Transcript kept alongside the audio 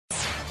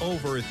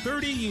Over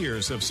 30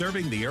 years of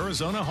serving the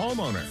Arizona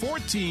homeowner.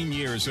 14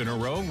 years in a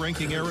row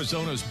ranking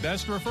Arizona's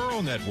best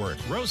referral network.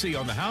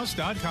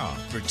 RosieOnTheHouse.com.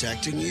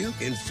 Protecting you,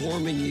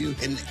 informing you,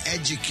 and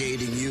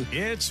educating you.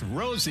 It's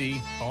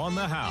Rosie on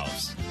the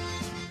House.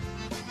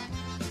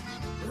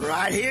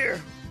 Right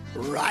here,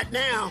 right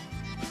now.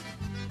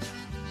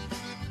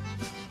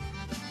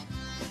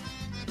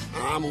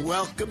 I'm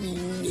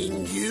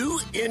welcoming you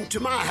into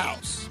my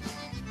house,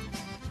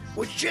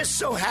 which just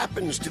so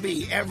happens to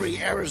be every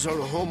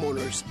Arizona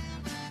homeowner's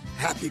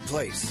happy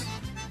place.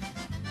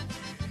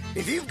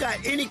 If you've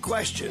got any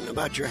question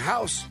about your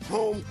house,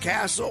 home,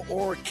 castle,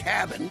 or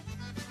cabin,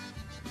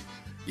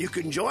 you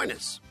can join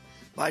us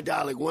by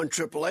dialing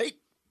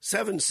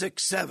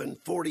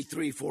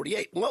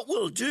 1-888-767-4348. What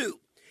we'll do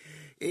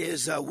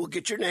is we'll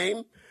get your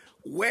name,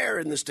 where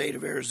in the state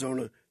of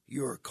Arizona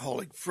you're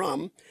calling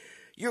from,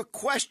 your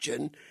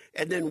question,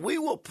 and then we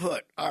will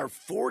put our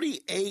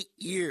 48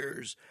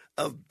 years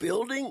of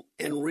building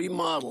and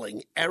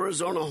remodeling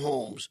Arizona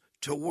homes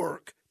to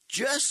work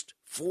just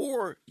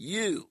for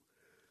you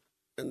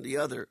and the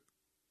other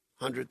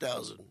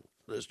 100,000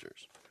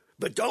 listeners.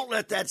 But don't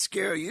let that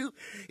scare you.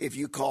 If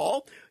you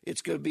call,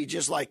 it's going to be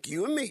just like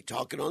you and me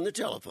talking on the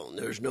telephone.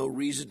 There's no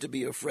reason to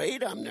be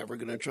afraid. I'm never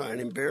going to try and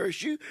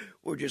embarrass you.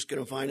 We're just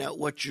going to find out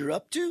what you're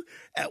up to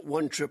at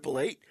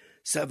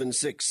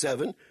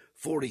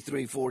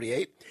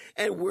 1-888-767-4348.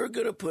 And we're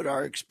going to put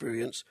our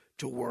experience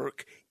to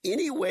work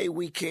any way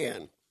we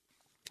can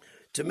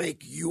to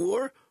make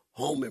your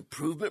home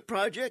improvement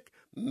project,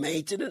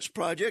 maintenance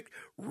project,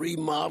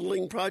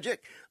 remodeling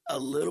project a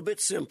little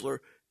bit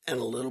simpler and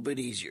a little bit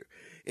easier.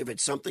 If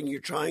it's something you're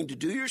trying to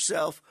do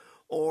yourself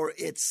or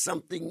it's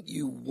something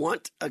you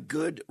want a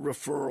good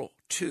referral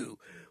to,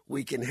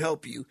 we can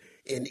help you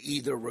in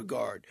either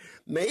regard.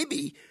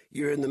 Maybe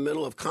you're in the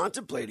middle of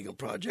contemplating a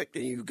project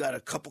and you've got a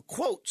couple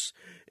quotes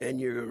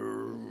and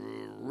you're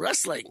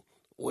wrestling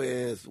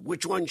with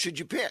which one should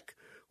you pick.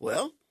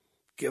 Well,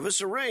 give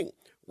us a ring.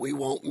 We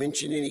won't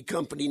mention any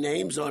company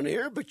names on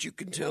air, but you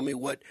can tell me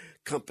what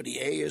Company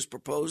A is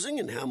proposing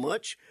and how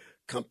much.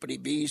 Company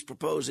B is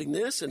proposing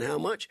this and how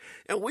much.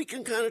 And we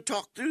can kind of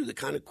talk through the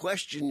kind of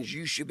questions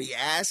you should be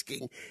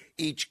asking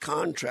each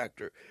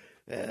contractor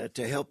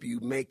to help you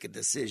make a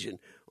decision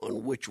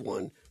on which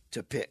one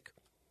to pick.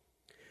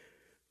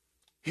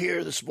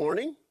 Here this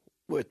morning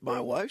with my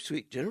wife,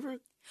 sweet Jennifer.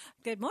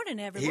 Good morning,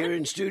 everyone. Here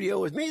in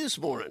studio with me this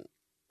morning.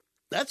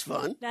 That's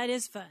fun. That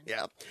is fun.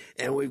 Yeah.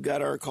 And we've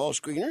got our call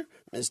screener,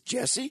 Ms.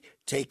 Jessie,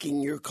 taking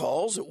your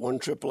calls at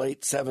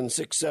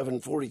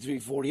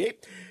 1-888-767-4348.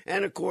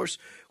 And, of course,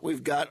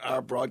 we've got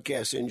our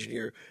broadcast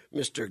engineer,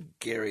 Mr.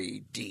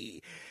 Gary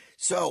D.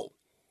 So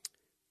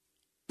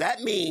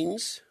that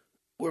means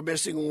we're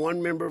missing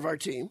one member of our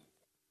team.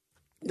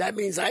 That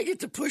means I get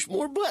to push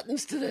more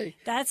buttons today.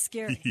 That's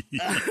scary.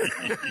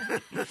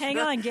 Hang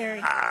on, Gary.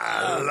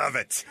 I love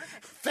it.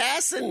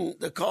 Fasten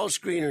the call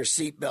screener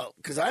seatbelt,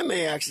 because I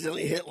may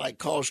accidentally hit like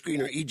call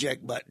screener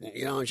eject button,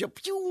 and she'll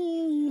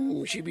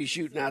be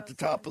shooting out the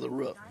top of the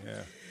roof.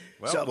 Yeah.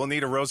 Well, we'll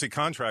need a Rosie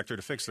contractor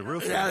to fix the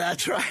roof. Yeah,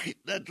 that's right.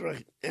 That's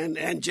right.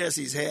 And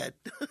Jesse's head.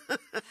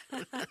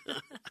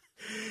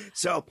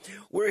 So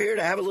we're here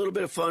to have a little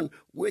bit of fun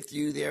with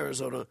you, the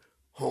Arizona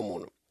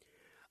homeowner.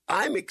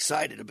 I'm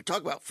excited, but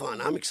talk about fun.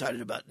 I'm excited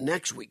about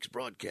next week's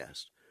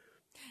broadcast.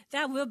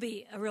 That will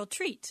be a real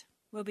treat.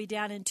 We'll be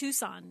down in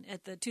Tucson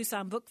at the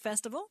Tucson Book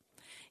Festival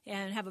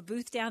and have a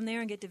booth down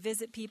there and get to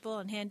visit people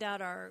and hand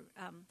out our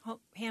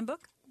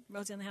handbook,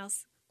 Rosie on the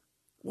House.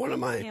 One of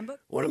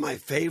my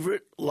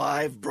favorite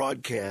live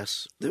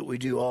broadcasts that we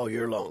do all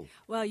year long.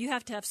 Well, you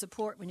have to have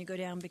support when you go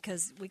down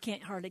because we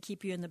can't hardly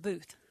keep you in the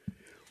booth.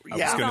 I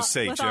was going to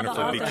say,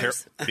 Jennifer,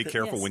 be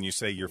careful Yes. when you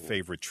say your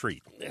favorite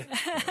treat.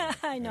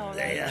 I know,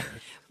 right? Yeah.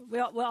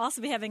 We'll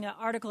also be having an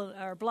article,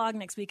 our blog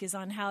next week is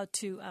on how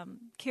to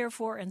care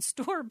for and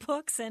store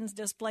books and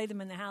display them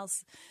in the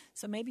house.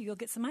 So maybe you'll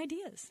get some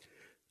ideas.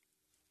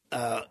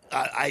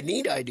 I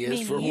need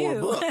ideas for more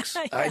books.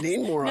 Yeah. I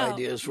need more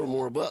ideas for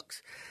more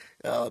books.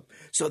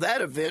 So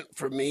that event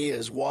for me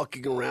is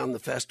walking around the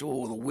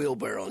festival with a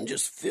wheelbarrow and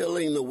just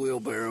filling the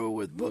wheelbarrow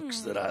with books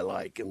that I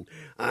like. And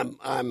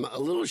I'm a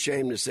little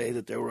ashamed to say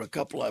that there were a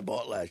couple I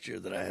bought last year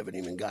that I haven't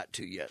even got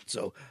to yet.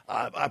 So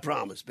I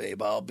promise,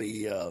 babe, I'll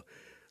be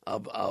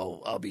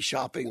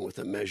shopping with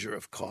a measure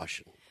of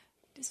caution.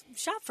 Just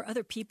shop for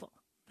other people.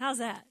 How's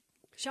that?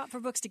 Shop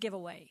for books to give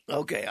away.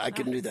 Okay, I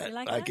can do that.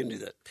 I can do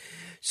that.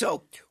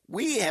 So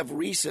we have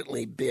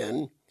recently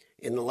been,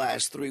 in the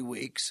last 3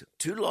 weeks,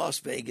 to Las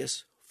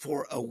Vegas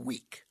for a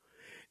week.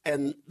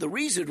 And the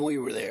reason we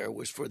were there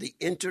was for the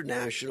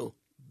International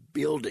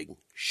Building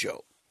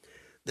Show,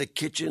 the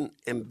Kitchen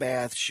and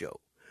Bath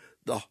Show,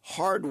 the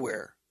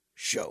Hardware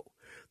Show,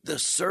 the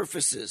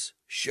Surfaces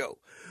Show,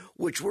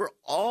 which were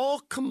all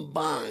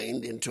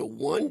combined into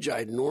one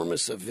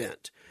ginormous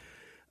event.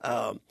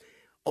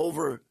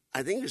 Over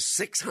I think it was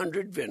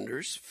 600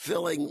 vendors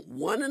filling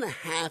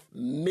 1.5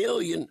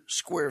 million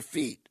square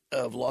feet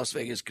of Las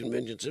Vegas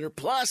Convention Center,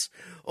 plus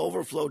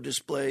overflow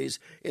displays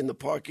in the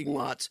parking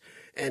lots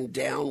and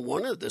down.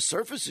 One of the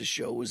Surfaces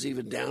show was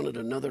even down at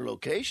another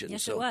location.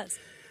 Yes, it was.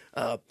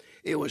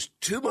 It was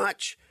too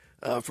much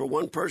for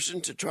one person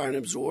to try and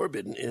absorb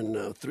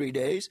in 3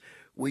 days.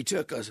 We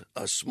took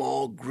a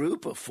small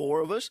group of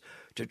 4 of us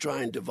to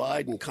try and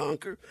divide and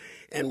conquer,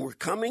 and we're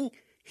coming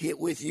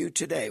with you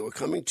today. We're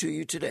coming to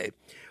you today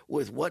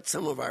with what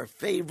some of our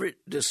favorite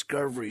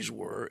discoveries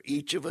were.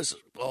 Each of us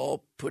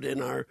all put in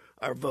our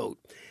vote,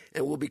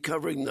 and we'll be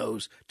covering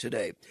those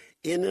today.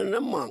 In and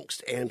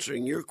amongst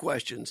answering your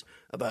questions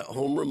about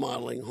home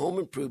remodeling, home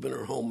improvement,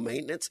 or home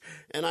maintenance.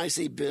 And I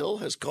see Bill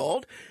has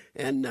called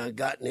and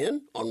gotten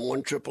in on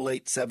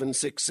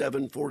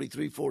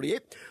 1-888-767-4348.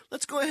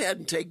 Let's go ahead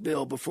and take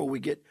Bill before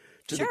we get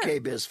to the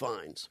KBIZ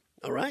fines.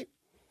 All right?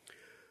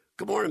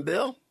 Good morning,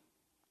 Bill.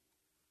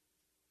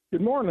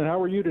 Good morning.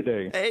 How are you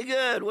today? Hey,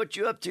 good. What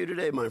you up to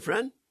today, my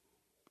friend?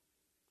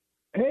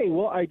 Hey,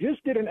 well, I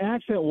just did an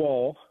accent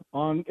wall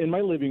in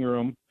my living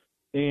room,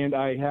 and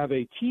I have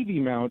a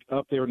TV mount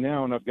up there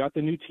now, and I've got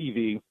the new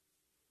TV,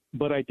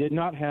 but I did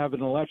not have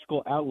an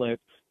electrical outlet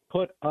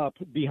put up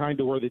behind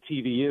to where the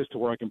TV is to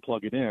where I can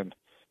plug it in.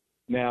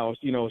 Now,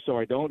 so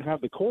I don't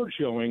have the cord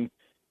showing.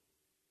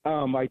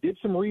 I did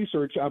some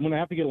research. I'm going to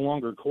have to get a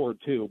longer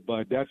cord, too,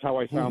 but that's how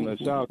I found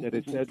this out, that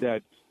it said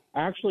that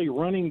actually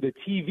running the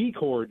TV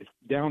cord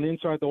down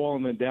inside the wall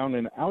and then down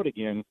and out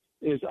again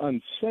is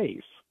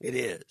unsafe. It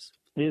is.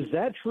 Is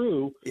that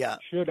true? Yeah.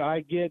 Should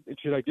I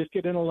just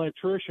get an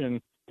electrician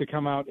to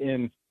come out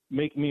and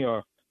make me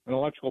an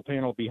electrical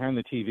panel behind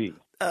the TV?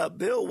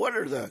 Bill, what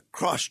are the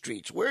cross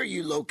streets? Where are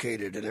you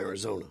located in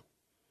Arizona?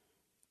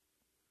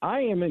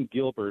 I am in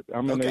Gilbert.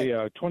 I'm in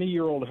a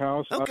 20-year-old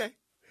house. Okay.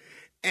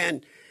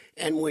 And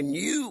when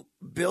you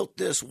built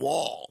this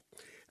wall,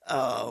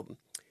 I'm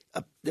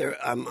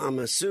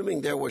assuming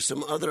there was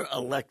some other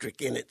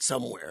electric in it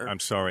somewhere.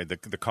 I'm sorry, the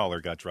collar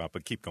got dropped,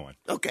 but keep going.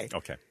 Okay.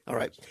 All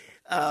right.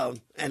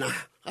 And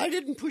I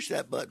didn't push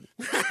that button.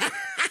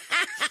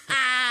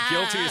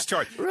 Guilty as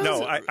charged.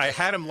 No, I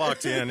had him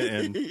locked in,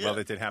 and, well,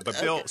 it did happen.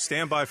 But, Bill,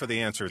 stand by for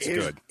the answer. It's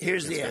good.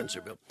 Here's the answer,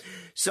 Bill.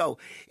 So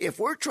if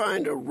we're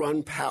trying to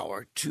run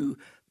power to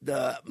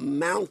the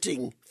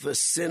mounting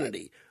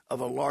vicinity of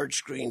a large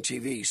screen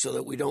TV so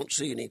that we don't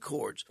see any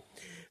cords,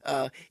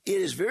 it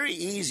is very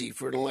easy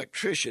for an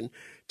electrician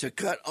to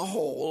cut a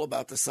hole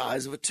about the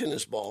size of a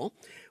tennis ball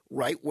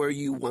right where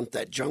you want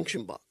that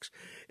junction box.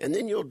 And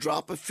then you'll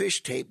drop a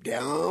fish tape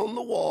down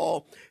the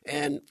wall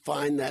and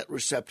find that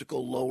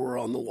receptacle lower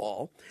on the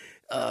wall.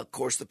 Of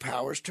course, the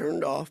power's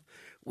turned off.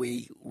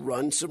 We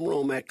run some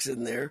Romex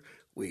in there.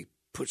 We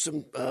put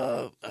some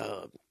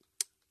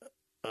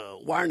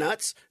wire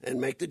nuts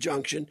and make the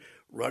junction,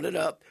 run it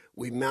up.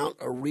 We mount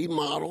a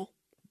remodel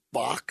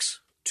box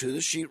to the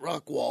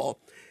sheetrock wall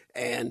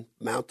and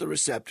mount the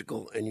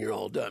receptacle, and you're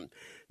all done.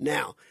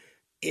 Now,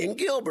 in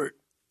Gilbert,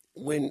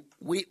 when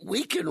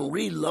we can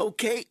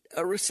relocate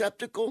a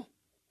receptacle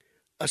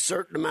a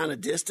certain amount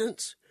of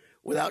distance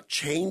without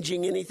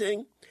changing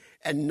anything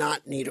and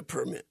not need a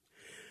permit.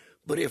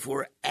 But if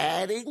we're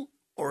adding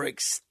or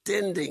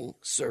extending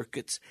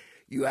circuits,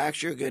 you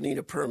actually are going to need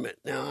a permit.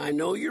 Now, I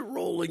know you're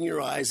rolling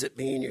your eyes at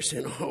me and you're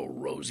saying, oh,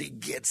 Rosie,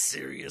 get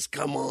serious,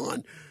 come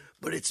on.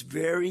 But it's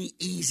very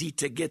easy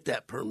to get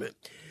that permit.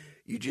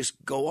 You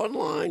just go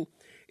online.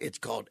 It's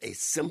called a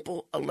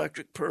simple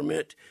electric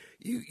permit.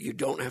 You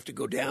don't have to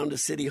go down to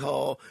City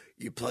Hall.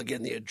 You plug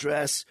in the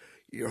address,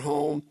 your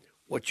home,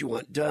 what you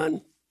want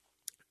done.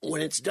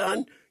 When it's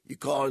done, you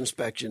call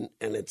inspection,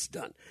 and it's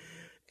done.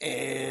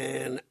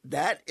 And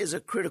that is a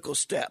critical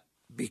step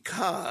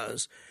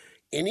because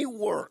any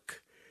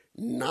work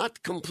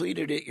not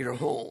completed at your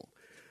home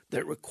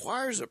that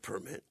requires a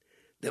permit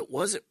that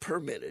wasn't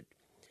permitted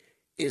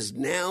is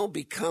now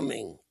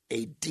becoming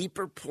a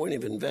deeper point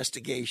of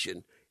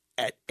investigation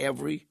at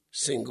every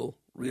single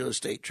real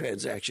estate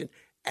transaction.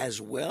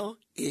 As well,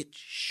 it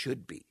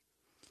should be.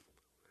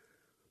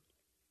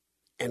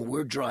 And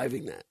we're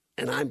driving that.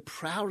 And I'm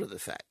proud of the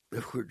fact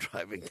that we're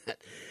driving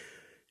that.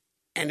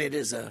 And it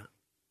is a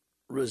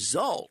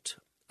result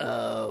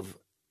of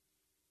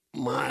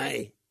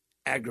my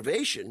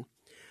aggravation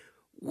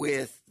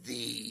with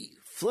the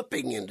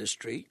flipping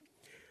industry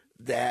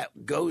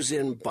that goes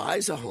in,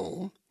 buys a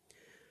home,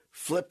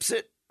 flips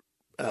it,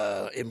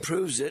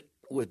 improves it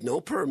with no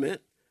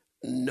permit,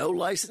 no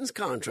licensed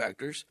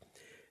contractors,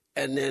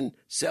 and then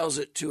sells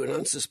it to an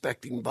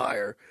unsuspecting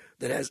buyer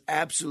that has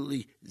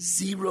absolutely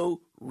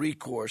zero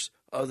recourse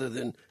other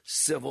than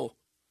civil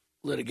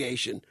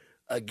litigation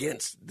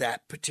against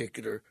that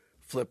particular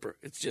flipper.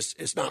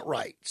 It's not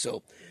right.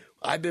 So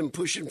I've been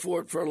pushing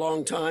for it for a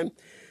long time.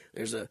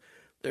 There's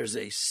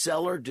a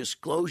seller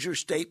disclosure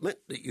statement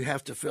that you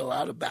have to fill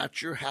out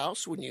about your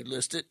house when you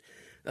list it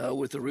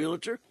with a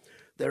realtor.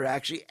 They're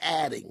actually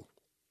adding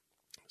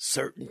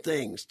certain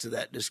things to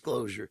that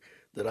disclosure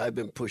that I've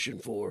been pushing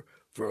for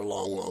a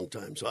long, long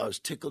time. So I was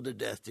tickled to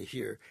death to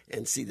hear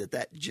and see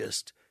that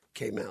just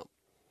came out.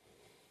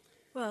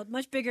 Well,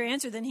 much bigger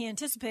answer than he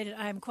anticipated,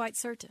 I am quite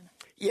certain.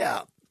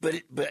 Yeah,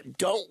 but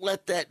don't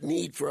let that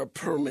need for a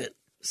permit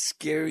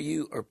scare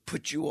you or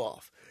put you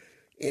off.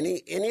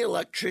 Any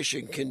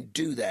electrician can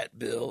do that,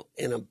 Bill,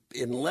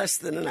 in less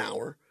than an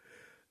hour,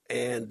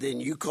 and then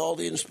you call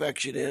the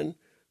inspection in.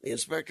 The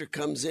inspector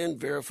comes in,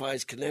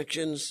 verifies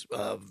connections,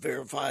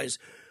 verifies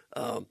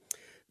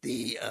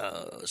the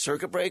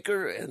circuit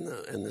breaker and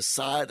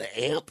the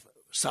amp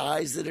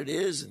size that it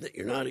is, and that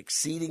you're not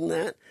exceeding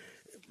that.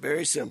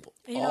 Very simple.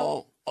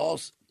 All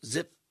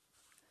zip.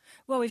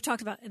 Well, we've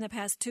talked about in the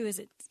past too. Is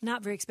it's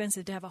not very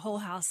expensive to have a whole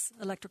house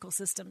electrical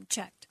system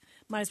checked.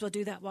 Might as well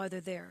do that while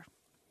they're there.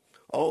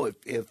 Oh, I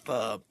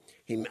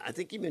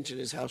think he mentioned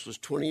his house was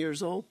 20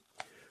 years old.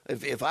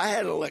 If I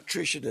had an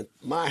electrician at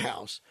my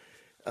house,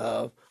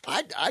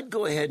 I'd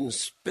go ahead and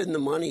spend the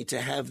money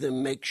to have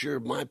them make sure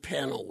my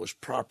panel was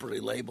properly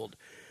labeled.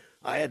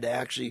 I had to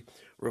actually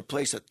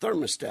replace a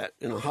thermostat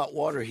in a hot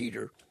water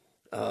heater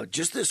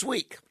just this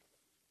week.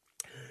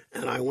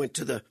 And I went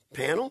to the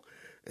panel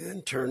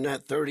and turned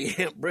that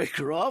 30-amp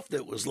breaker off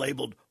that was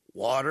labeled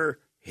water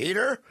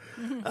heater.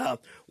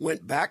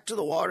 Went back to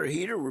the water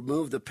heater,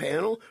 removed the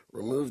panel,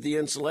 removed the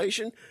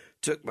insulation,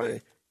 took my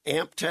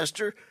amp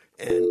tester,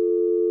 and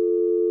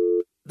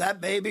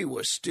that baby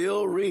was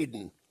still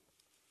reading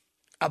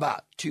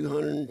about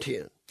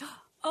 210.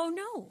 Oh,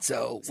 no.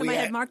 So somebody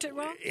had marked it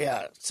wrong?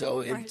 Yeah.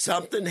 So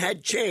something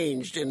had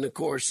changed in the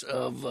course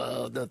of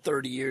the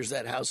 30 years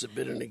that house had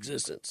been in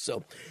existence.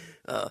 So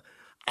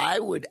I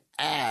would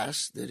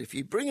ask that if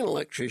you bring an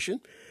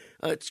electrician,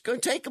 it's going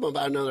to take them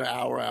about another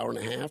hour and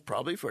a half,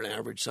 probably for an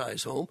average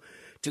size home,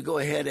 to go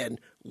ahead and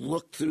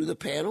look through the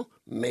panel,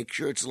 make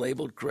sure it's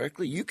labeled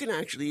correctly. You can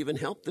actually even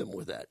help them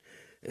with that.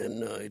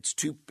 And it's a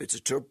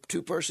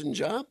two-person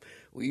job.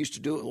 We used to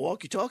do it with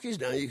walkie-talkies.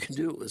 Now you can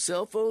do it with a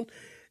cell phone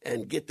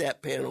and get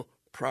that panel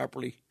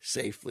properly,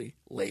 safely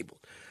labeled.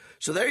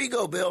 So there you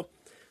go, Bill.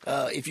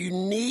 If you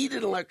need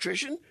an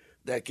electrician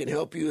that can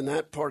help you in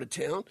that part of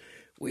town,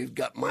 we've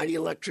got Mighty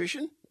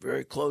Electrician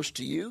very close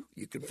to you.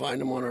 You can find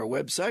them on our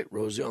website,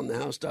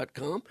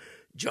 rosieonthehouse.com.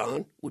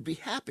 John would be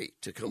happy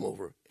to come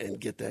over and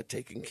get that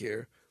taken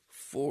care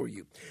for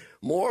you.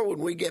 More when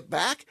we get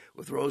back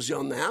with Rosie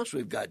on the House.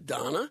 We've got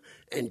Donna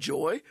and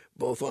Joy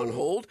both on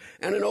hold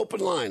and an open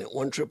line at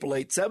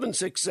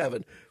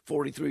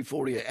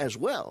 1-888-767-4340 as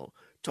well,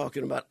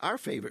 talking about our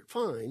favorite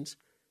finds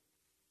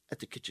at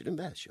the Kitchen and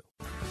Bath Show.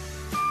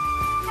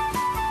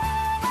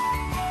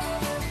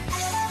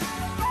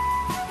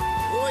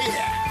 Oh,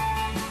 yeah.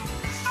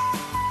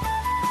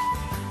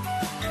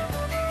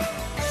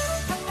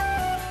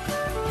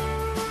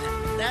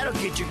 That'll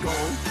get you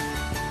going.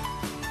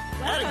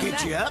 That'll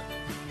get you up.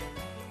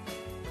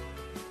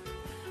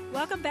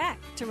 Welcome back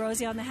to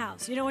Rosie on the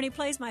House. You know, when he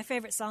plays my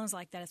favorite songs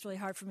like that, it's really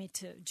hard for me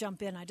to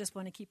jump in. I just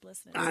want to keep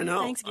listening. I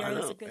know. Thanks, Gary.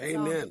 That's a good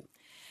Amen.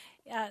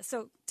 song.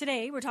 So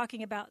today we're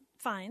talking about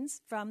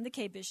finds from the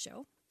K-Biz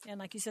show. And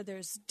like you said,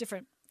 there's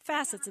different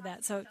facets of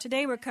that. So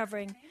today we're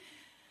covering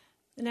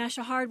the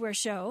National Hardware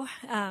Show.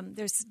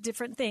 There's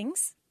different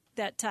things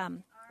that...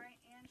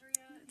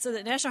 So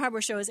the National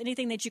Hardware Show is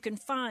anything that you can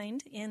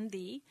find in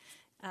the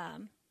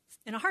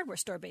in a hardware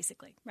store,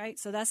 basically, right?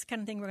 So that's the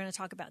kind of thing we're going to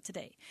talk about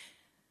today.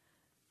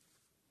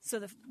 So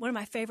one of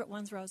my favorite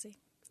ones, Rosie,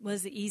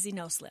 was the Easy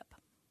No Slip.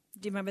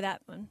 Do you remember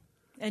that one?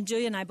 And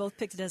Julia and I both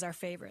picked it as our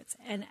favorites.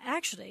 And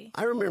actually...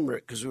 I remember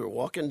it because we were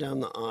walking down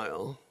the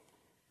aisle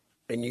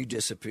and you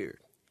disappeared.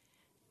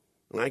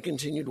 And I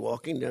continued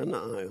walking down the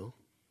aisle,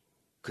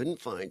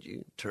 couldn't find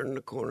you, turned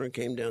the corner,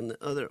 came down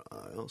the other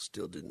aisle,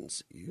 still didn't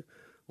see you.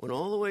 Went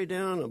all the way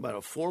down about a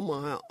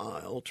 4-mile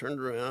aisle,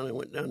 turned around and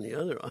went down the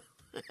other aisle.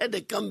 I had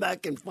to come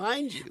back and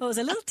find you. Well, it was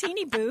a little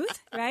teeny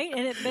booth, right?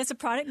 And it's a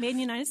product made in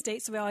the United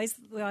States, so we always,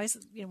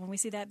 when we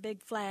see that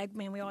big flag,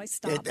 man, we always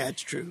stop. Yeah,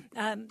 that's true.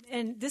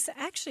 And this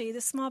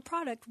small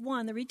product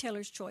won the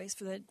Retailer's Choice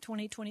for the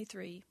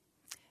 2023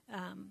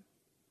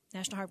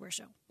 National Hardware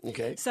Show.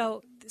 Okay.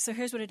 So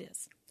here's what it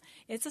is.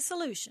 It's a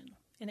solution,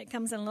 and it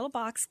comes in a little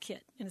box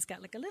kit, and it's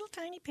got like a little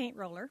tiny paint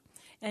roller,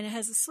 and it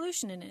has a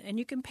solution in it, and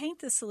you can paint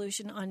the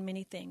solution on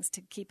many things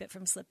to keep it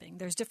from slipping.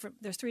 There's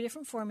 3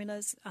 different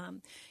formulas.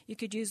 You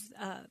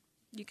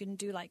can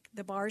do like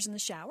the bars in the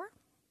shower.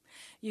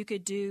 You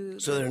could do...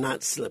 So they're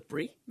not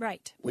slippery.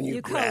 Right. When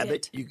you grab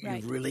it,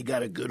 you've really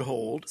got a good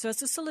hold. So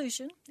it's a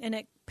solution, and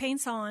it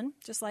paints on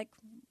just like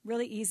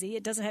really easy.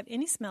 It doesn't have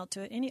any smell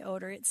to it, any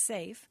odor. It's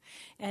safe.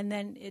 And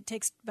then it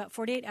takes about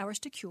 48 hours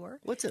to cure.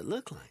 What's it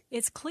look like?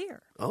 It's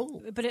clear.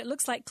 Oh. But it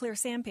looks like clear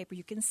sandpaper.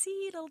 You can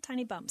see little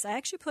tiny bumps. I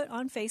actually put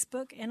on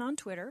Facebook and on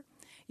Twitter,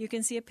 you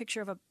can see a picture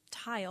of a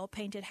tile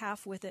painted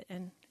half with it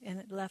and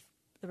it left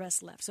the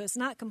rest left. So it's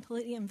not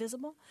completely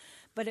invisible,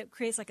 but it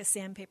creates like a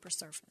sandpaper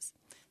surface.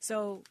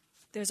 So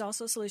there's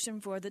also a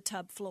solution for the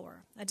tub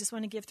floor. I just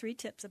want to give 3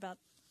 tips about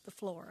the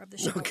floor of the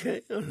shower.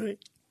 Okay, all right.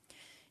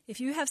 If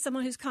you have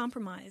someone who's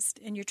compromised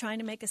and you're trying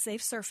to make a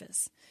safe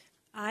surface,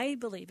 I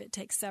believe it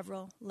takes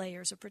several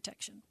layers of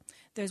protection.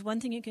 There's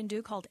one thing you can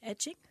do called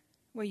etching,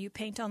 where you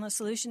paint on the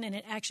solution and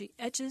it actually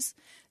etches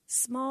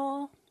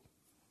small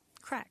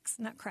cracks,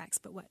 not cracks,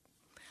 but what?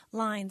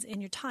 lines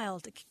in your tile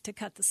to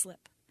cut the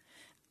slip.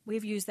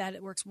 We've used that.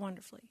 It works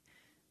wonderfully.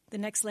 The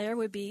next layer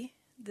would be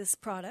this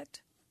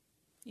product,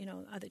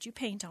 that you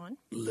paint on.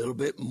 A little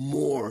bit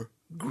more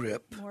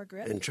grip. More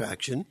grip. And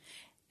traction.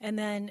 And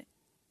then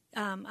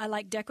I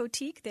like Deco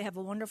Teak. They have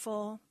a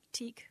wonderful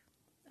teak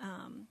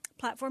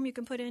platform you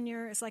can put in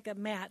it's like a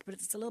mat, but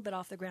it's a little bit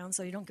off the ground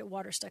so you don't get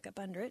water stuck up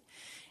under it.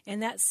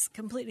 And that's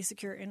completely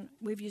secure, and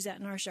we've used that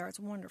in our shower. It's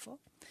wonderful.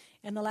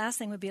 And the last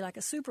thing would be like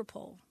a super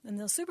pole. And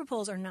those super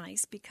poles are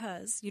nice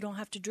because you don't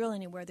have to drill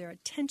anywhere. They're a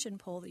tension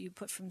pole that you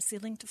put from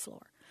ceiling to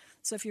floor.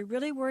 So if you're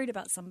really worried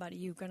about somebody,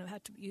 you're going to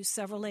have to use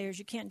several layers.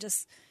 You can't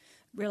just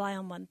rely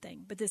on one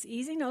thing. But this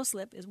Easy No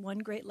Slip is one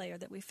great layer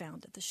that we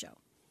found at the show.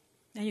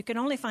 And you can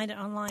only find it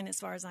online as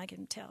far as I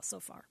can tell so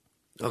far.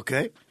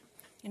 Okay.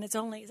 And it's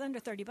under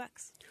 $30.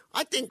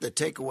 I think the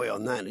takeaway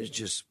on that is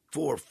just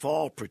for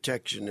fall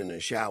protection in a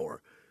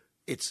shower,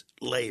 it's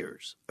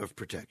layers of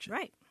protection.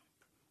 Right.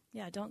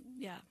 Don't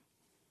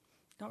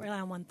rely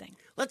on one thing.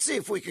 Let's see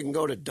if we can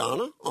go to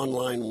Donna on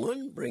line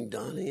 1, bring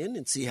Donna in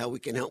and see how we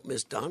can help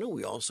Miss Donna.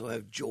 We also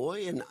have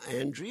Joy and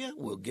Andrea.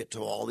 We'll get to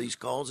all these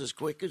calls as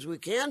quick as we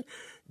can.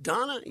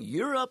 Donna,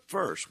 you're up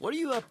first. What are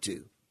you up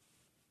to?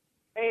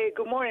 Hey,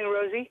 good morning,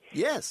 Rosie.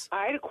 Yes.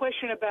 I had a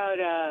question about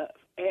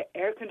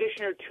air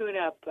conditioner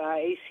tune-up,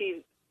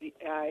 AC,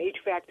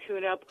 HVAC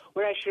tune-up,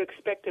 what I should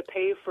expect to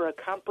pay for a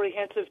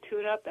comprehensive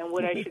tune-up and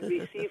what I should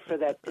receive for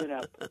that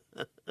tune-up.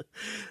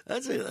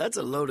 That's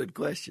a loaded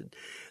question.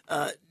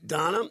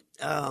 Donna,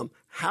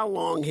 how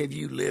long have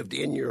you lived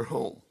in your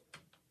home?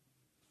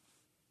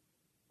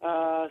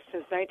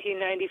 Since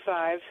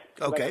 1995.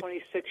 Okay. About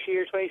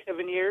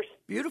 27 years.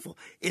 Beautiful.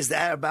 Is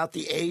that about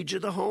the age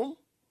of the home?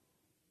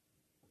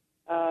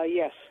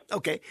 Yes.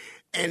 Okay.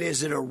 And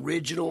is it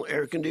original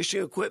air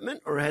conditioning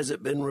equipment, or has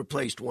it been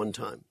replaced one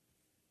time?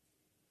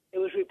 It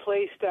was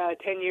replaced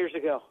 10 years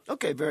ago.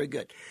 Okay, very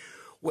good.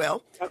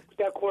 Well,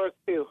 Duck work,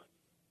 too.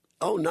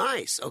 Oh,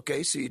 nice.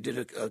 Okay, so you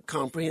did a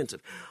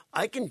comprehensive.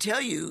 I can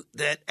tell you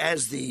that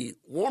as the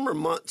warmer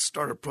months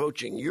start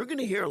approaching, you're going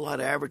to hear a lot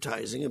of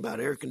advertising about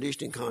air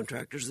conditioning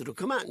contractors that will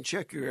come out and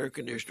check your air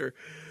conditioner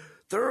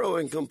thorough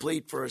and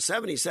complete for a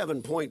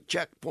 77-point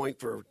checkpoint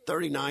for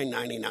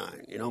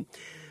 $39.99,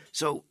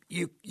 So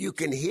you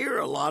can hear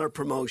a lot of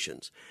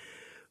promotions.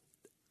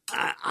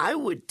 I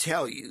would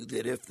tell you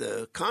that if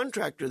the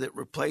contractor that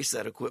replaced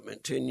that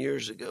equipment 10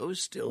 years ago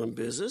is still in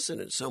business and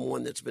it's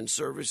someone that's been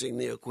servicing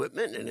the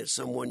equipment and it's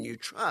someone you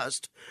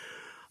trust,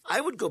 I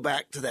would go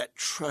back to that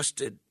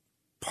trusted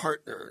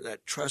partner,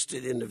 that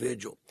trusted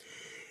individual.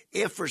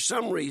 If for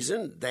some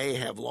reason they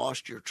have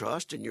lost your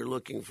trust and you're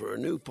looking for a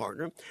new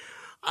partner,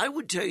 I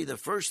would tell you the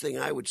first thing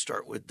I would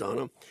start with,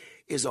 Donna,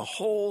 is a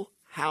whole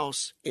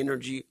house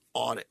energy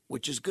audit,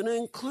 which is going to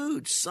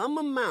include some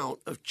amount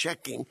of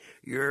checking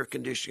your air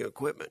conditioning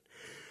equipment.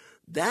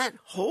 That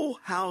whole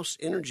house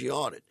energy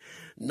audit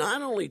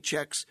not only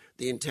checks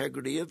the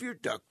integrity of your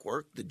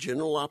ductwork, the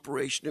general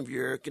operation of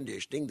your air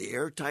conditioning, the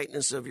air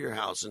tightness of your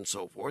house, and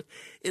so forth.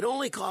 It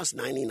only costs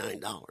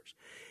 $99,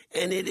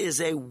 and it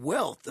is a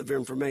wealth of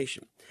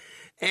information.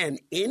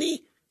 And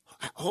any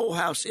whole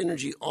house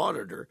energy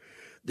auditor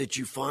that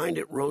you find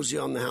at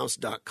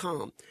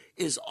rosieonthehouse.com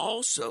is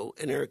also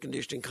an air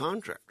conditioning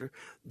contractor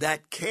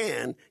that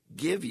can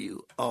give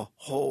you a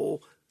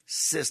whole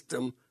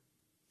system,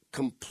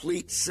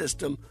 complete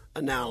system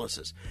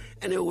analysis.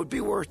 And it would be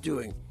worth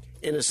doing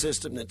in a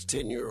system that's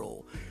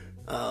 10-year-old.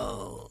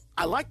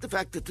 I like the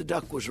fact that the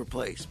duct was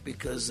replaced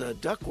because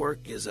duct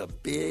work is a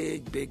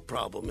big, big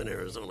problem in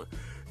Arizona.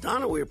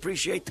 Donna, we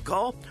appreciate the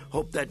call.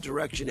 Hope that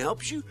direction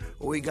helps you.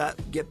 When we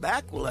get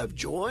back, we'll have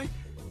Joy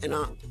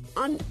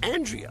and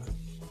Andrea.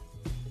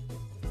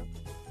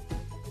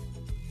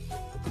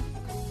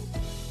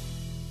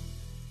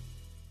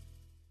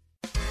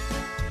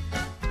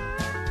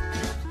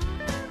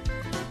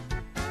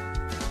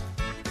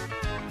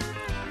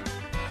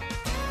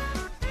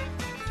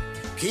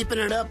 Keeping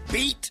it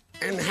upbeat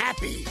and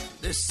happy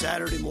this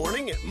Saturday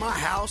morning at my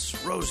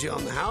house, Rosie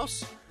on the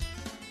House.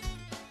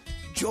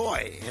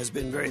 Joy has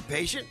been very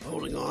patient,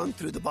 holding on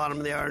through the bottom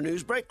of the hour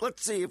news break.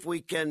 Let's see if we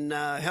can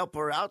help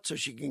her out so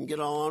she can get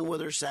on with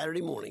her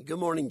Saturday morning. Good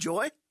morning,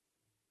 Joy.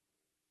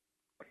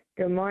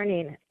 Good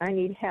morning. I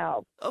need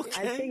help.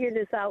 Okay. I figured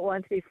this out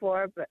once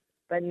before,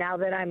 but now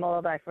that I'm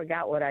old, I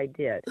forgot what I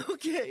did.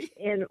 Okay.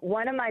 In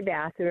one of my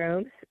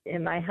bathrooms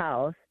in my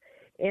house,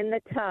 in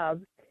the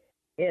tub,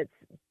 it's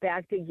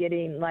back to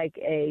getting like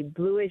a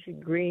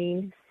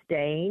bluish-green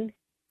stain.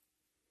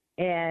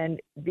 And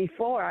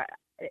before,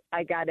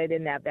 I got it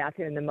in that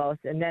bathroom the most,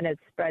 and then it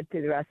spread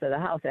to the rest of the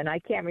house. And I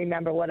can't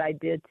remember what I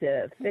did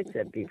to fix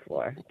it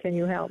before. Can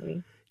you help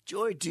me?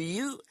 Joy, do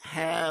you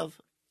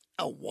have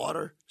a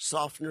water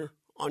softener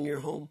on your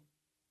home?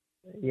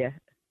 Yeah.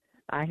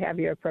 I have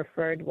your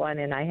preferred one,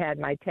 and I had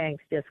my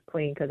tanks just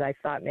cleaned because I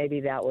thought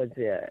maybe that was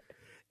it.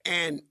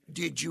 And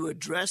did you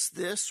address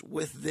this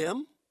with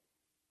them?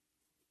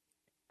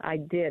 I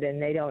did,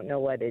 and they don't know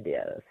what it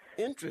is.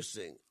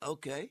 Interesting.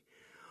 Okay.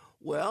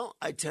 Well,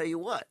 I tell you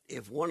what,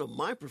 if one of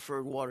my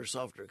preferred water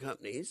softener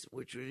companies,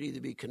 which would either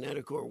be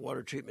Kinetico or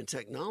Water Treatment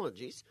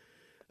Technologies,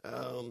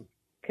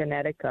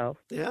 Kinetico.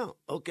 Yeah,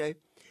 okay.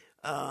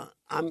 I'm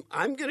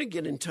going to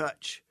get in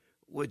touch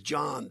with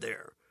John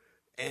there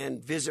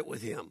and visit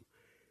with him.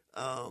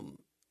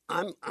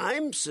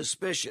 I'm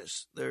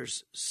suspicious.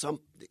 There's some,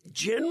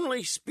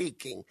 generally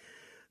speaking,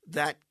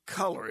 that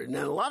color, and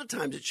then a lot of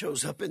times it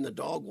shows up in the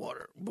dog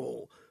water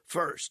bowl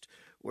first,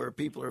 where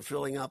people are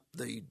filling up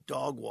the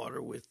dog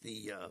water with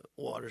the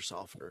water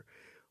softener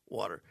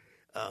water.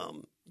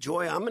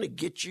 Joy, I'm going to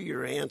get you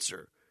your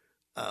answer.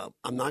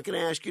 I'm not going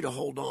to ask you to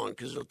hold on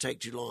because it'll take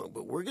too long,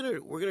 but we're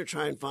gonna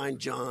try and find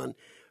John,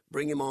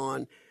 bring him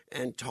on,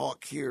 and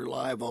talk here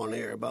live on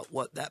air about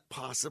what that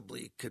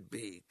possibly could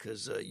be,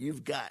 because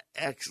you've got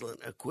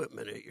excellent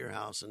equipment at your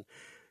house,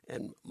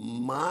 and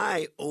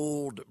my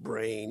old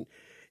brain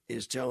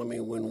is telling me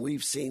when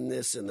we've seen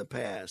this in the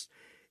past,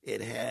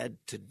 it had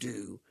to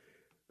do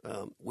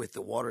with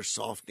the water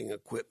softening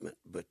equipment,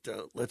 but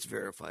let's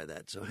verify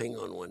that. So hang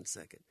on one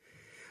second.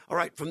 All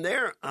right, from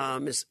there,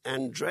 Miss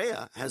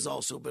Andrea has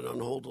also been on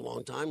hold a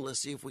long time. Let's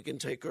see if we can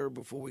take her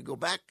before we go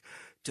back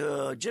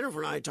to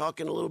Jennifer and I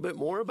talking a little bit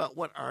more about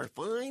what our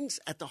finds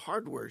at the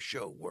hardware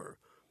show were.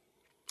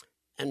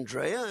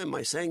 Andrea, am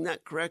I saying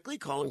that correctly?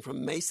 Calling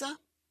from Mesa?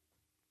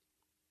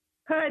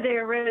 Hi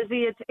there,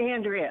 Rosie. It's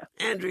Andrea.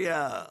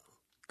 Andrea,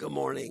 good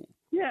morning.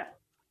 Yeah.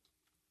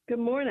 Good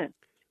morning.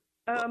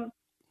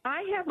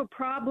 I have a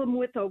problem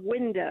with a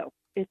window.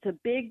 It's a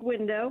big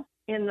window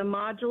in the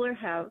modular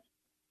house.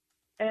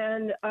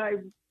 And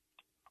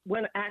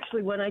when I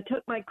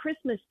took my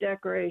Christmas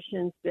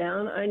decorations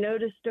down, I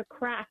noticed a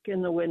crack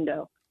in the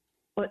window,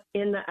 but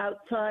in the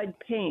outside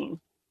pane.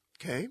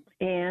 Okay.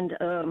 And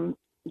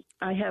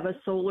I have a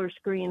solar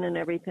screen and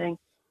everything.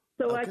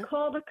 So I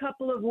called a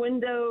couple of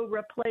window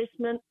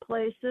replacement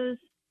places,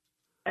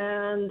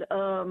 and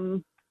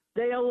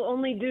they'll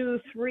only do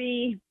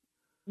 3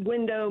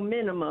 window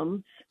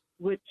minimums,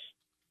 which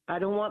I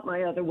don't want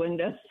my other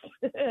windows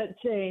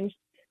changed.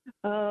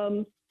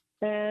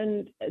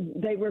 And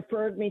they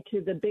referred me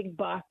to the big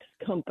box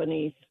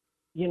companies,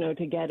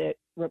 to get it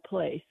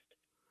replaced.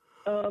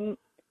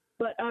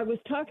 But I was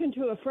talking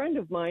to a friend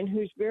of mine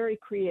who's very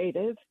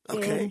creative,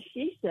 and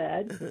she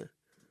said,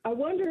 I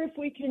wonder if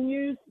we can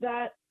use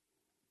that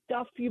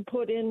stuff you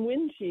put in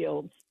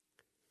windshields,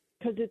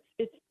 because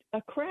it's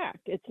a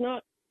crack. It's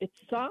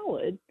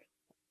solid.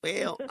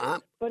 Well,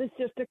 but it's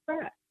just a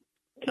crack.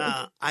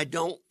 I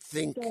don't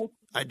think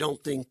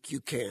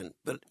you can,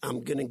 but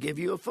I'm going to give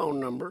you a phone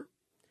number.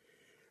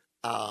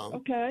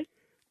 Okay.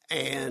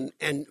 And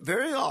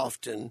very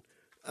often,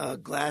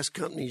 glass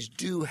companies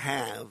do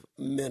have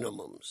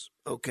minimums,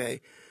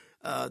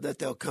 that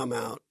they'll come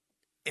out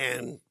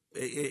and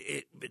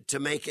to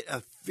make it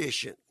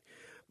efficient.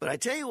 But I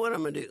tell you what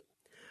I'm going to do.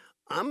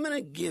 I'm going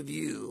to give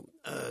you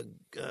a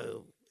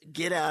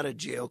get out of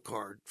jail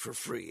card for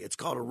free. It's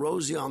called a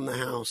Rosie on the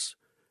House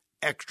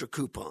extra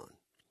coupon.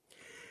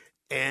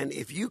 And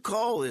if you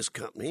call this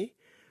company,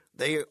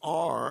 they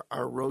are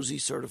our Rosie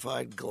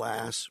certified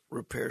glass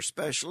repair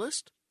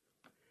specialist.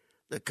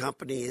 The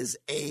company is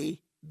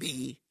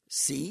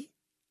ABC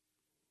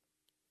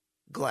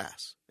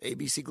Glass,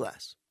 ABC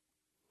Glass.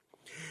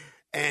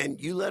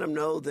 And you let them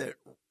know that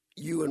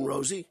you and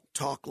Rosie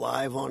talk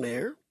live on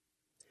air,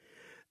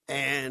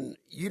 and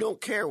you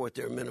don't care what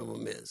their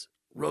minimum is.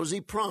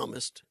 Rosie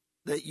promised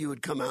that you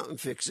would come out and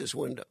fix this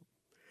window.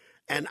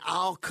 And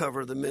I'll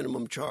cover the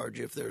minimum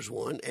charge if there's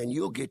one, and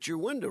you'll get your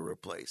window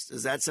replaced.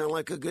 Does that sound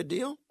like a good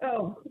deal?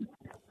 Oh,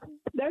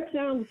 that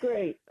sounds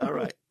great. All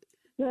right.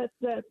 That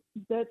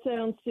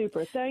sounds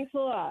super. Thanks a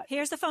lot.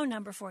 Here's the phone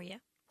number for you.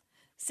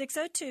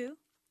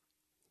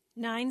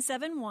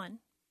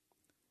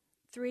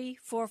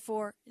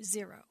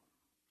 602-971-3440.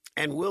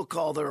 And we'll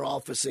call their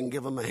office and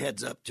give them a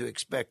heads up to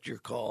expect your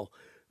call,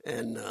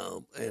 and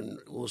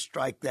we'll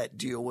strike that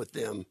deal with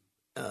them.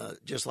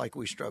 Just like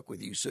we struck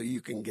with you, so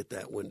you can get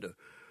that window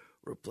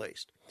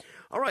replaced.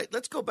 All right,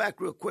 let's go back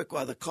real quick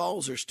while the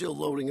calls are still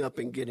loading up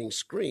and getting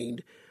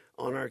screened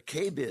on our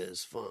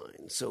KBiz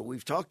find. So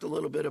we've talked a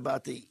little bit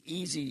about the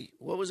Easy,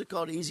 what was it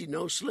called, Easy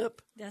No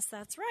Slip? Yes,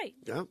 that's right.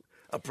 Yeah,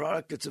 a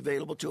product that's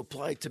available to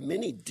apply to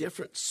many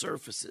different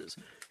surfaces,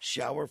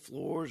 shower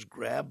floors,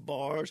 grab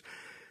bars.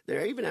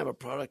 They even have a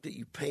product that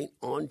you paint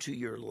onto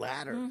your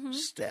ladder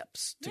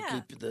steps to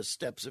keep the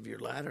steps of your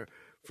ladder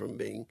from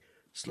being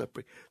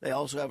slippery. They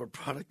also have a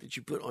product that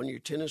you put on your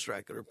tennis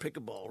racket or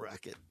pickleball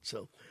racket.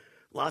 So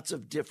lots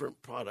of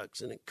different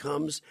products, and it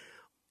comes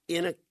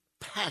in a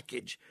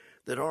package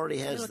that already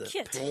has the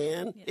kit.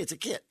 pan. Yeah. It's a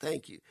kit,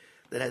 thank you,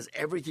 that has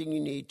everything you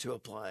need to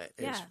apply it.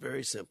 It's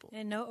very simple.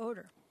 And no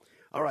odor.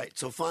 All right,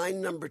 so find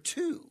number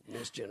 2,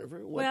 Miss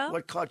Jennifer.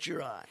 What caught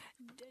your eye?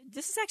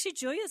 This is actually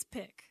Julia's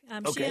pick.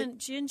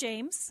 She and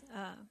James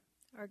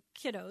are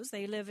kiddos.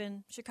 They live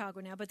in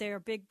Chicago now, but they are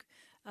big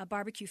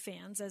barbecue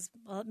fans, as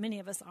many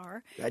of us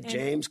are.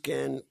 James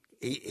can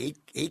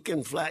He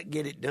can flat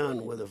get it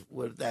done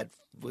with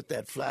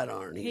that flat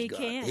iron he's got.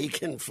 He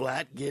can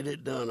flat get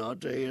it done. I'll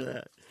tell you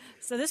that.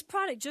 So this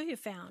product Julia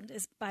found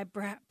is by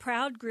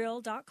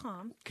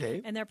proudgrill.com.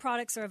 Okay. And their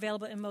products are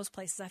available in most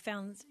places. I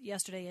found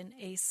yesterday in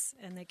Ace,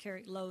 and they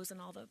carry Lowe's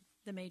and all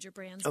the major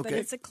brands. Okay. But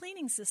it's a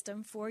cleaning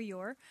system for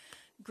your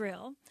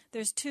grill.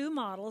 There's two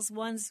models.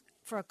 One's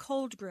for a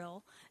cold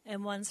grill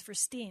and one's for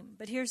steam.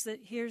 But here's the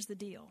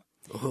deal.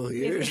 Oh,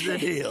 here's the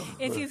deal.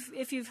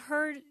 If you've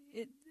heard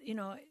it,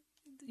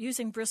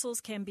 using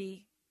bristles can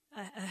be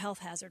a health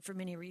hazard for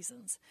many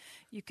reasons.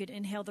 You could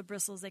inhale the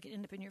bristles; they could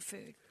end up in your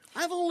food.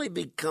 I've only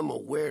become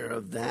aware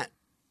of that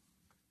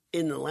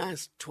in the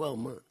last 12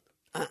 months.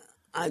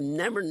 I've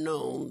never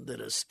known that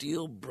a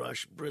steel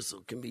brush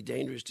bristle can be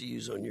dangerous to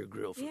use on your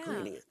grill for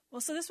cleaning it.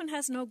 Well, so this one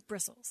has no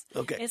bristles.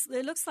 Okay.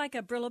 It looks like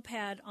a Brillo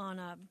pad on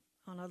a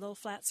little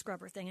flat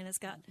scrubber thing, and it's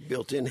got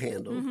built-in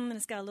handle. And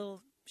it's got a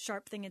little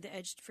sharp thing at the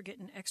edge for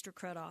getting extra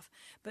crud off.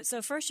 But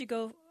so first you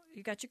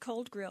got your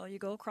cold grill. You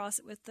go across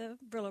it with the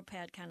Brillo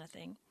pad kind of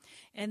thing.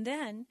 And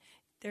then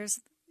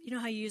there's,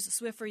 how you use a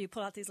Swiffer, you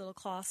pull out these little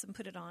cloths and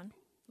put it on.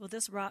 Well,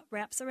 this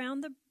wraps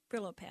around the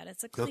Brillo pad.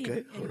 It's a cleaner.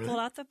 Okay, and you pull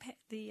out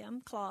the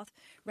cloth,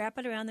 wrap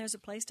it around. There's a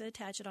place to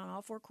attach it on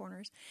all four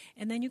corners,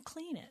 and then you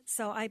clean it.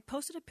 So I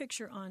posted a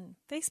picture on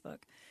Facebook.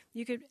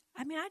 I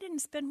didn't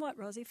spend,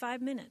 Rosie,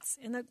 5 minutes.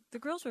 And the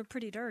grills were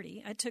pretty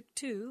dirty. I took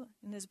two,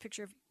 and there's a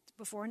picture of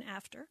before and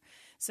after.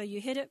 So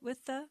you hit it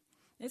with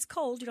it's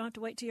cold. You don't have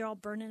to wait till you're all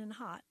burning and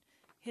hot.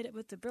 Hit it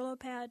with the Brillo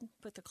pad,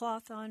 put the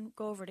cloth on,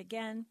 go over it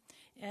again,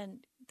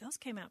 and those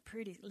came out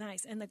pretty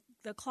nice. And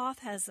the cloth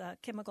has a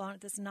chemical on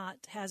it that's not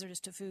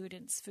hazardous to food,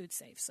 and it's food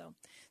safe. So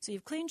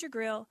you've cleaned your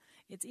grill.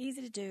 It's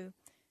easy to do,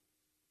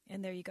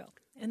 and there you go.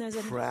 And there's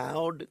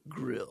Proud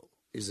Grill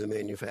is the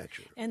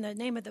manufacturer. And the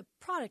name of the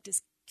product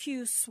is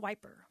Q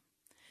Swiper.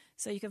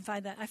 So you can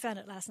find that. I found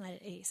it last night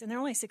at Ace, and they're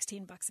only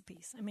 $16 a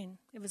piece. I mean,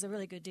 it was a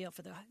really good deal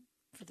for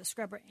the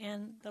scrubber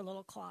and the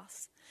little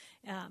cloths.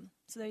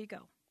 So there you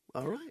go.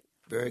 All right.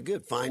 Very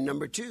good. Find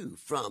number 2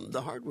 from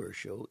the Hardware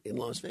Show in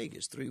Las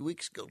Vegas 3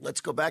 weeks ago.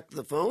 Let's go back to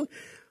the phone.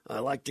 I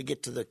like to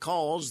get to the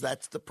calls.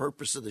 That's the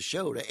purpose of the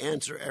show, to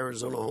answer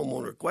Arizona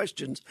homeowner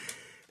questions.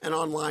 And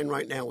online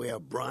right now we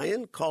have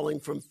Brian calling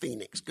from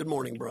Phoenix. Good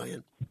morning,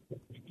 Brian.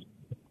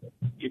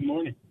 Good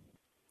morning.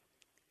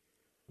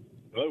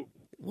 Hello.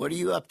 What are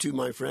you up to,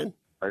 my friend?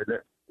 Right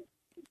there.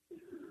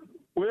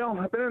 Well,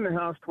 I've been in the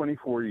house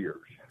 24 years.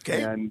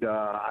 Okay. And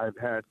I've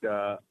had...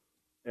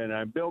 and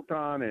I built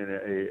on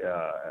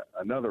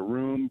another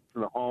room for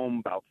the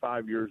home about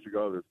 5 years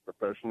ago that's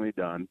professionally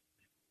done.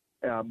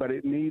 But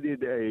it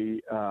needed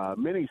a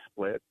mini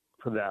split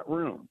for that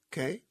room.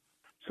 Okay.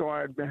 So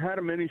I had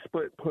a mini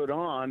split put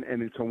on,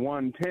 and it's a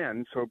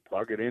 110, so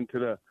plug it into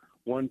the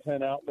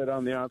 110 outlet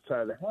on the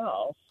outside of the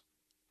house.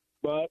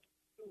 But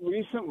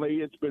recently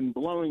it's been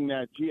blowing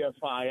that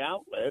GFI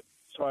outlet,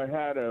 so I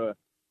had a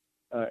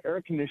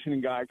air conditioning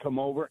guy come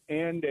over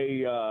and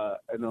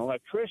an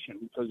electrician,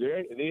 because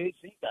the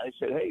AC guy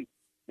said, hey,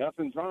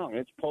 nothing's wrong.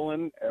 It's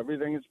pulling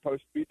everything it's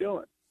supposed to be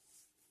doing.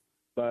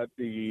 But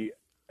the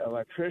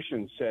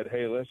electrician said,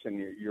 hey,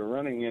 listen, you're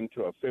running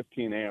into a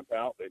 15-amp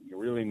outlet. You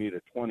really need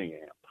a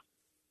 20-amp.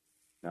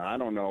 Now, I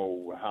don't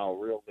know how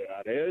real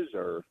that is,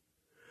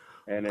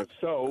 and if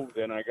so,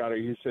 then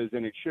he says,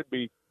 then it should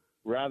be,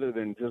 rather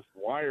than just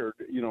wired,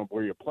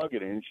 where you plug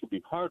it in, it should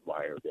be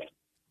hardwired in.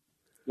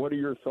 What are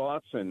your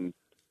thoughts? And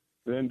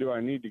then do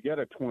I need to get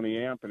a 20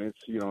 amp? And it's,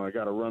 I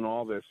got to run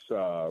all this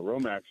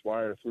Romax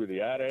wire through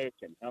the attic,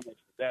 and how much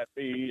would that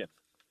be? And it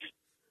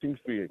seems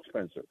to be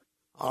expensive.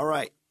 All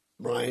right,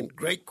 Brian,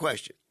 great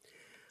question.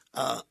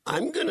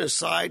 I'm going to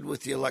side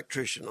with the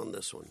electrician on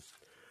this one.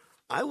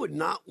 I would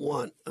not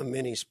want a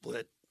mini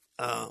split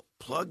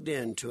plugged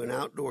into an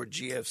outdoor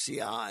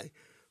GFCI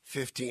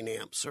 15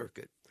 amp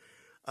circuit.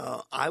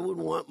 I would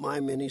want my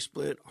mini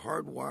split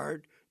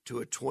hardwired to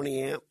a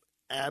 20 amp.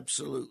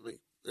 Absolutely.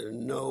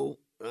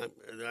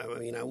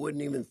 I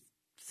wouldn't even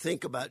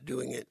think about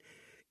doing it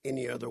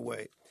any other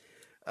way.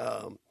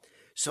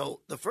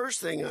 So the first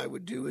thing I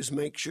would do is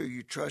make sure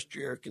you trust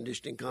your air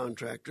conditioning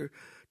contractor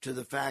to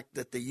the fact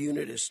that the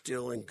unit is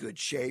still in good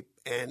shape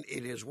and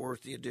it is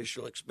worth the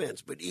additional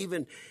expense. But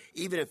even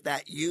if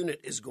that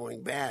unit is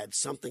going bad,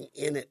 something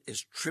in it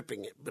is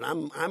tripping it. But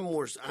I'm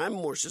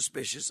more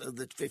suspicious of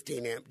the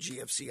 15 amp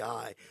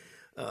GFCI.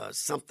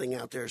 Something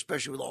out there,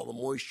 especially with all the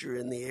moisture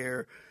in the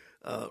air.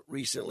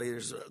 Recently,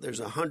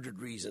 there's 100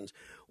 reasons.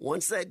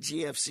 Once that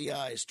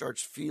GFCI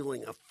starts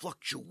feeling a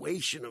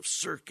fluctuation of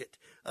circuit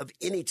of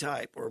any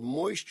type or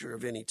moisture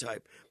of any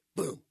type,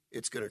 boom,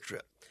 it's going to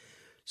trip.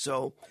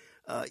 So,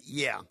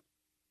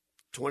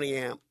 20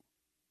 amp,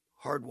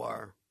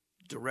 hardwire,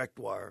 direct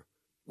wire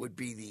would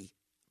be the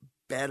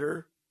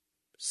better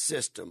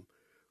system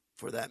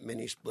for that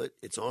mini split.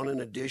 It's on an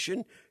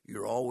addition.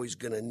 You're always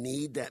going to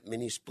need that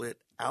mini split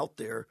out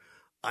there.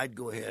 I'd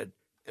go ahead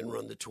and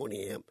run the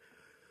 20 amp.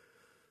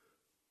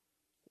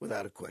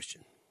 Without a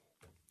question.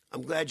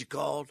 I'm glad you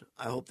called.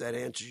 I hope that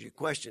answers your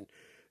question.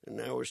 And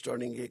now we're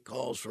starting to get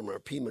calls from our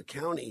Pima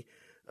County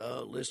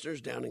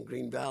listeners down in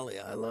Green Valley.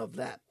 I love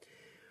that.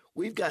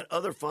 We've got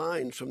other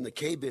finds from the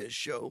K-Biz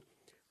show,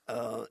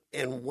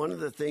 and one of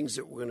the things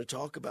that we're going to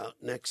talk about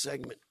next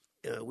segment,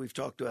 we've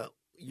talked about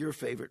your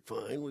favorite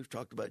find. We've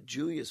talked about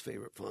Julia's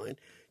favorite find.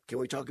 Can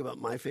we talk about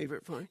my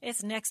favorite find?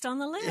 It's next on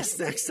the list. It's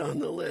next on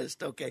the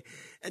list. Okay.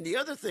 And the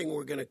other thing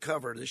we're going to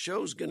cover, the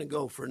show's going to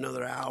go for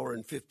another hour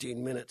and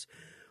 15 minutes.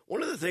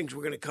 One of the things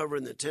we're going to cover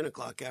in the 10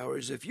 o'clock hour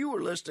is if you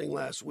were listening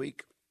last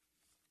week,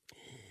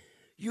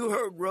 you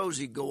heard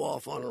Rosie go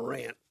off on a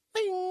rant.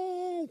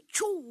 Bing,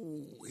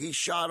 choo. He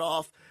shot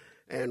off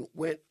and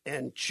went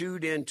and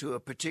chewed into a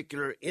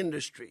particular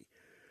industry,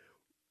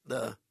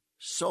 the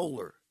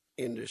solar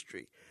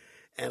industry.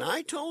 And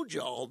I told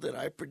y'all that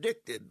I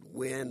predicted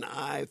when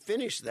I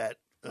finished that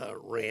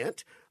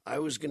rant, I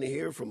was going to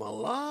hear from a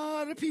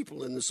lot of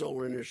people in the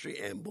solar industry,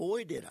 and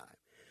boy, did I.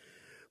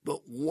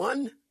 But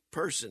one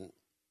person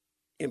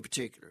in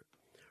particular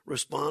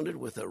responded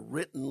with a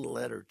written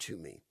letter to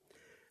me.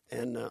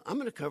 And I'm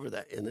going to cover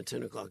that in the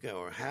 10 o'clock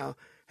hour, how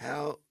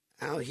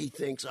he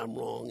thinks I'm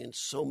wrong in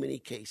so many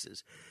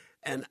cases.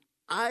 And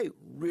I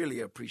really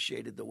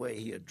appreciated the way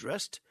he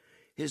addressed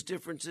his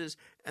differences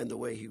and the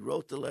way he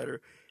wrote the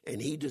letter,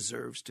 and he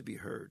deserves to be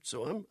heard.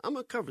 So I'm going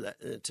to cover that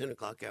in the 10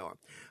 o'clock hour.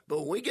 But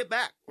when we get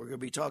back, we're going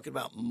to be talking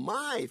about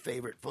my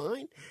favorite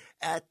find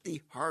at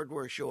the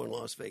hardware show in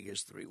Las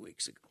Vegas 3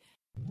 weeks ago.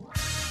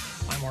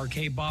 I'm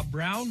RK Bob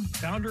Brown,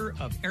 founder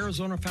of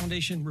Arizona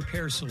Foundation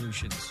Repair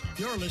Solutions.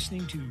 You're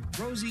listening to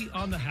Rosie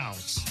on the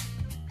House.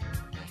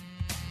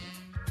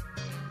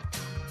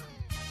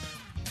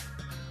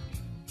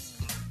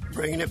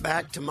 Bringing it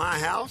back to my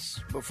house.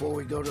 Before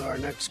we go to our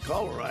next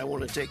caller, I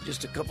want to take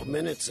just a couple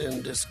minutes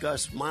and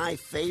discuss my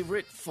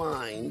favorite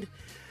find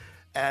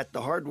at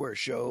the hardware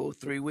show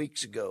 3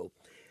 weeks ago.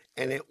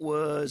 And it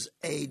was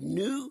a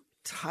new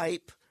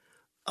type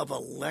of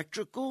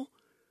electrical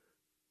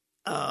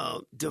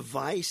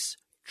device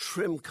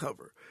trim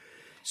cover.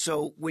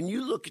 So when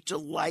you look at your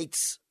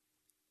lights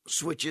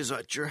switches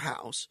at your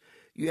house,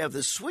 you have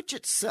the switch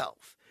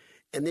itself,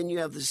 and then you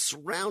have the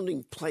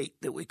surrounding plate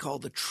that we call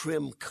the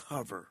trim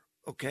cover,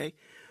 okay?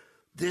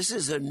 This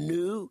is a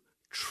new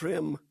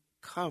trim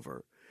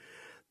cover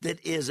that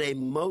is a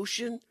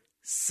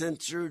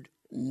motion-censored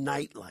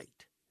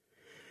nightlight.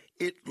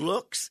 It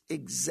looks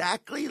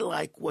exactly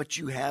like what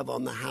you have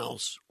on the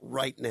house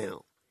right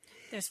now.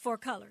 There's 4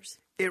 colors.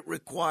 It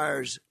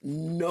requires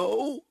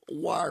no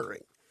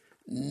wiring,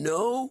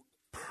 no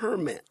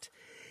permit.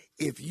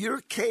 If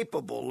you're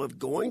capable of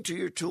going to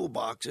your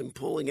toolbox and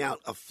pulling out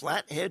a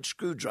flathead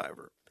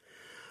screwdriver,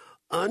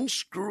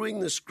 unscrewing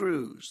the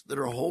screws that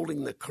are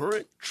holding the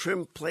current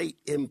trim plate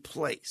in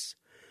place,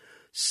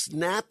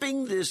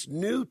 snapping this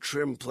new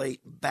trim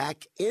plate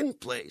back in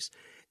place,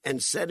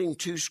 and setting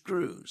 2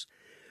 screws,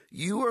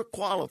 you are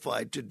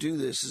qualified to do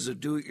this as a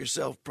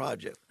do-it-yourself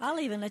project. I'll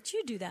even let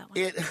you do that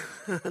one.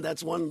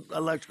 That's one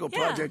electrical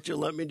project you'll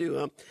let me do,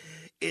 huh?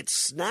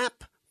 It's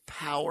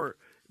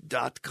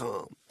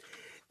snappower.com,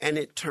 and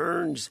it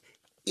turns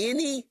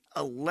any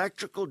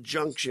electrical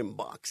junction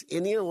box,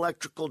 any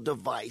electrical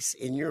device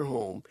in your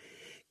home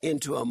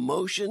into a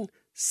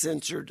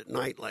motion-censored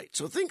nightlight.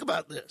 So think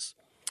about this.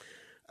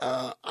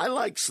 I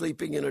like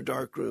sleeping in a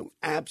dark room,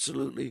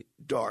 absolutely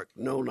dark,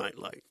 no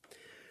nightlight.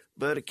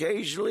 But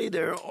occasionally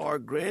there are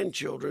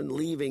grandchildren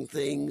leaving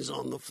things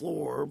on the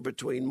floor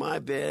between my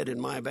bed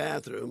and my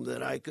bathroom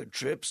that I could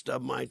trip,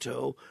 stub my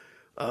toe,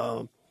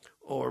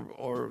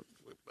 or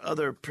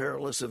other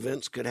perilous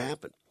events could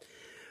happen.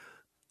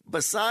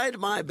 Beside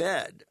my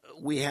bed,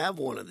 we have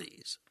one of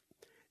these.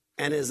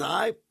 And as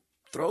I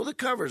throw the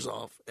covers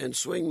off and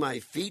swing my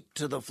feet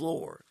to the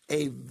floor,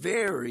 a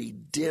very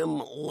dim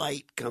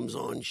light comes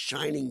on,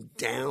 shining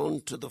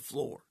down to the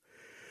floor.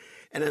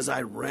 And as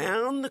I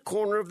round the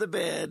corner of the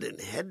bed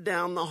and head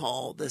down the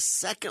hall, the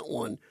second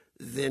one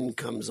then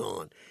comes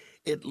on.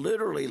 It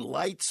literally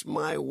lights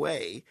my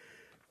way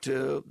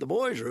to the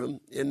boys'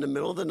 room in the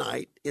middle of the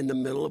night, in the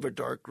middle of a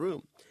dark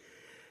room.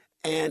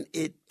 And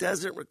it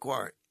doesn't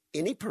require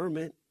any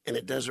permit, and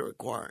it doesn't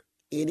require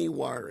any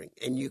wiring.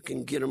 And you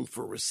can get them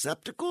for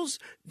receptacles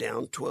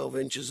down 12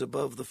 inches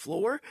above the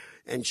floor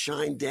and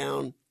shine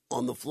down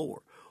on the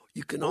floor.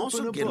 You can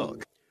also get them,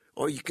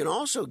 or you can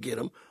also get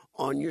them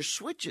on your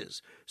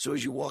switches. So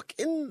as you walk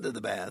into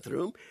the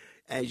bathroom,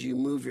 as you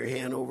move your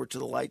hand over to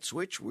the light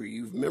switch where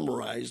you've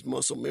memorized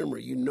muscle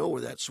memory, you know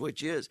where that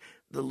switch is,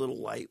 the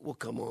little light will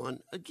come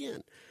on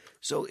again.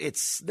 So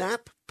it's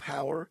Snap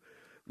Power,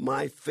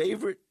 my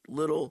favorite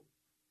little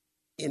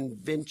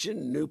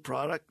invention, new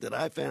product that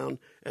I found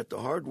at the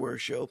hardware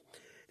show,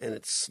 and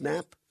it's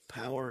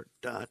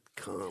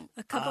snappower.com.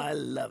 I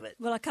love it.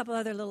 Well, a couple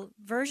other little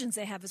versions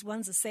they have is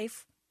one's a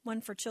safe one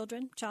for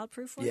children,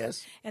 childproof one.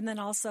 Yes. And then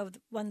also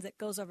the one that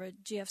goes over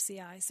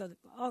GFCI. So,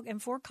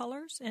 and 4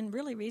 colors and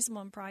really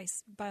reasonable in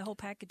price. Buy a whole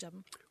package of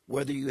them.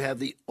 Whether you have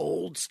the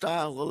old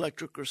style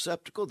electric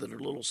receptacle that are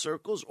little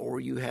circles,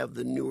 or you have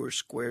the newer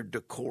square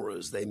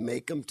Decoras, they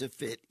make them to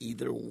fit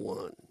either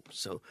one.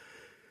 So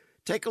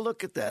take a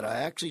look at that. I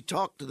actually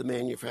talked to the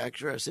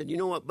manufacturer. I said, you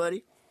know what,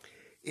 buddy?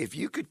 if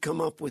you could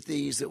come up with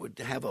these that would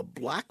have a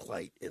black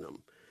light in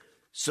them,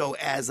 so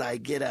as I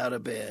get out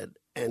of bed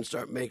and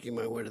start making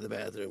my way to the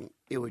bathroom,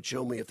 it would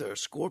show me if there a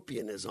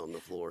scorpion is on the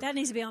floor. That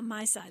needs to be on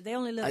my side. They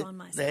only live on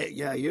my side.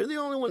 Yeah, you're the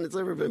only one that's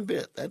ever been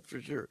bit. That's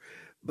for sure.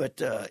 But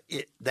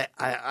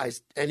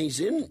and he's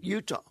in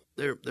Utah.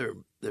 They're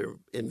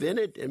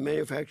invented and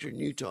manufactured in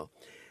Utah.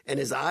 And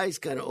his eyes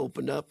kind of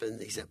opened up, and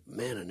he said,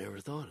 "Man, I never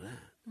thought of that."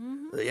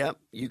 Mm-hmm. Yep,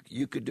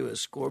 you could do a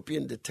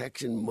scorpion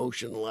detection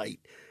motion light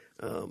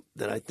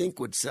that I think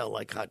would sell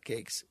like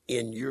hotcakes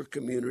in your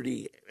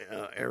community,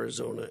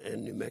 Arizona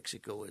and New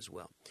Mexico as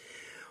well.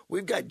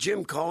 We've got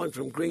Jim calling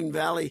from Green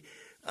Valley.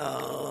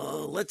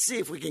 Let's see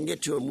if we can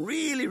get to him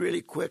really,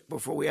 really quick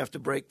before we have to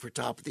break for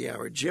top of the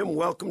hour. Jim,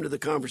 welcome to the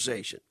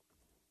conversation.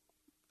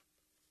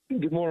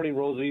 Good morning,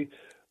 Rosie.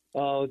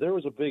 There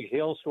was a big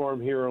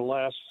hailstorm here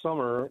last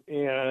summer,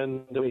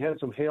 and we had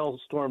some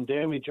hailstorm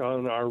damage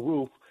on our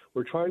roof.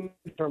 We're trying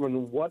to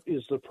determine what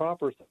is the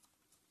proper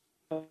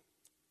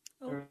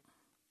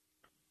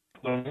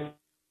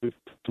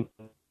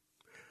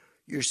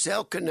Your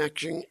cell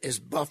connection is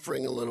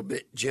buffering a little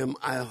bit, Jim.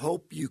 I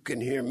hope you can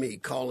hear me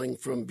calling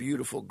from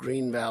beautiful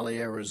Green Valley,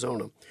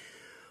 Arizona.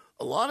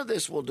 A lot of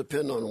this will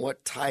depend on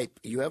what type.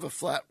 You have a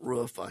flat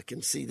roof. I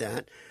can see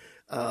that.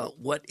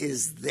 What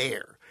is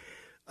there?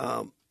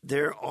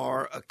 There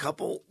are a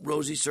couple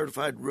Rosie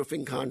certified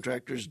roofing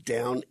contractors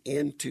down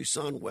in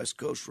Tucson, West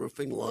Coast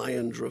Roofing,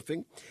 Lions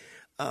Roofing.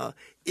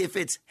 If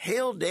it's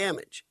hail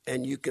damage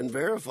and you can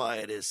verify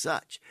it as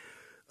such,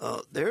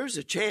 there's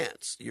a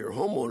chance your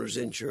homeowner's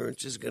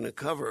insurance is going to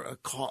cover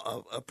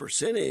a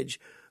percentage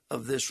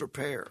of this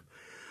repair.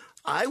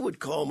 I would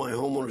call my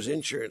homeowner's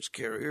insurance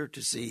carrier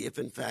to see if,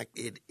 in fact,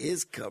 it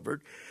is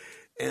covered,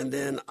 and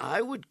then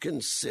I would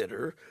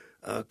consider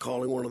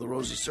calling one of the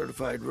Rosie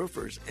certified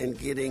roofers and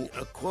getting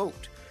a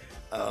quote.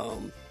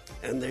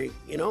 And they,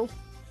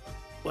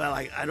 well,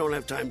 I don't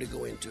have time to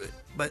go into it,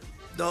 but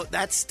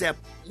that's step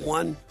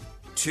 1,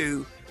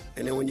 2,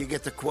 and then when you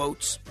get the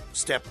quotes,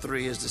 step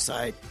 3 is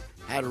decide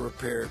how to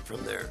repair it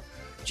from there.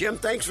 Jim,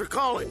 thanks for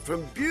calling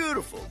from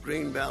beautiful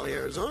Green Valley,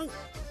 Arizona.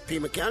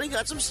 Pima County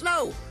got some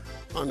snow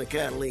on the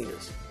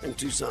Catalinas and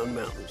Tucson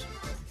Mountains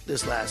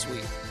this last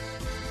week.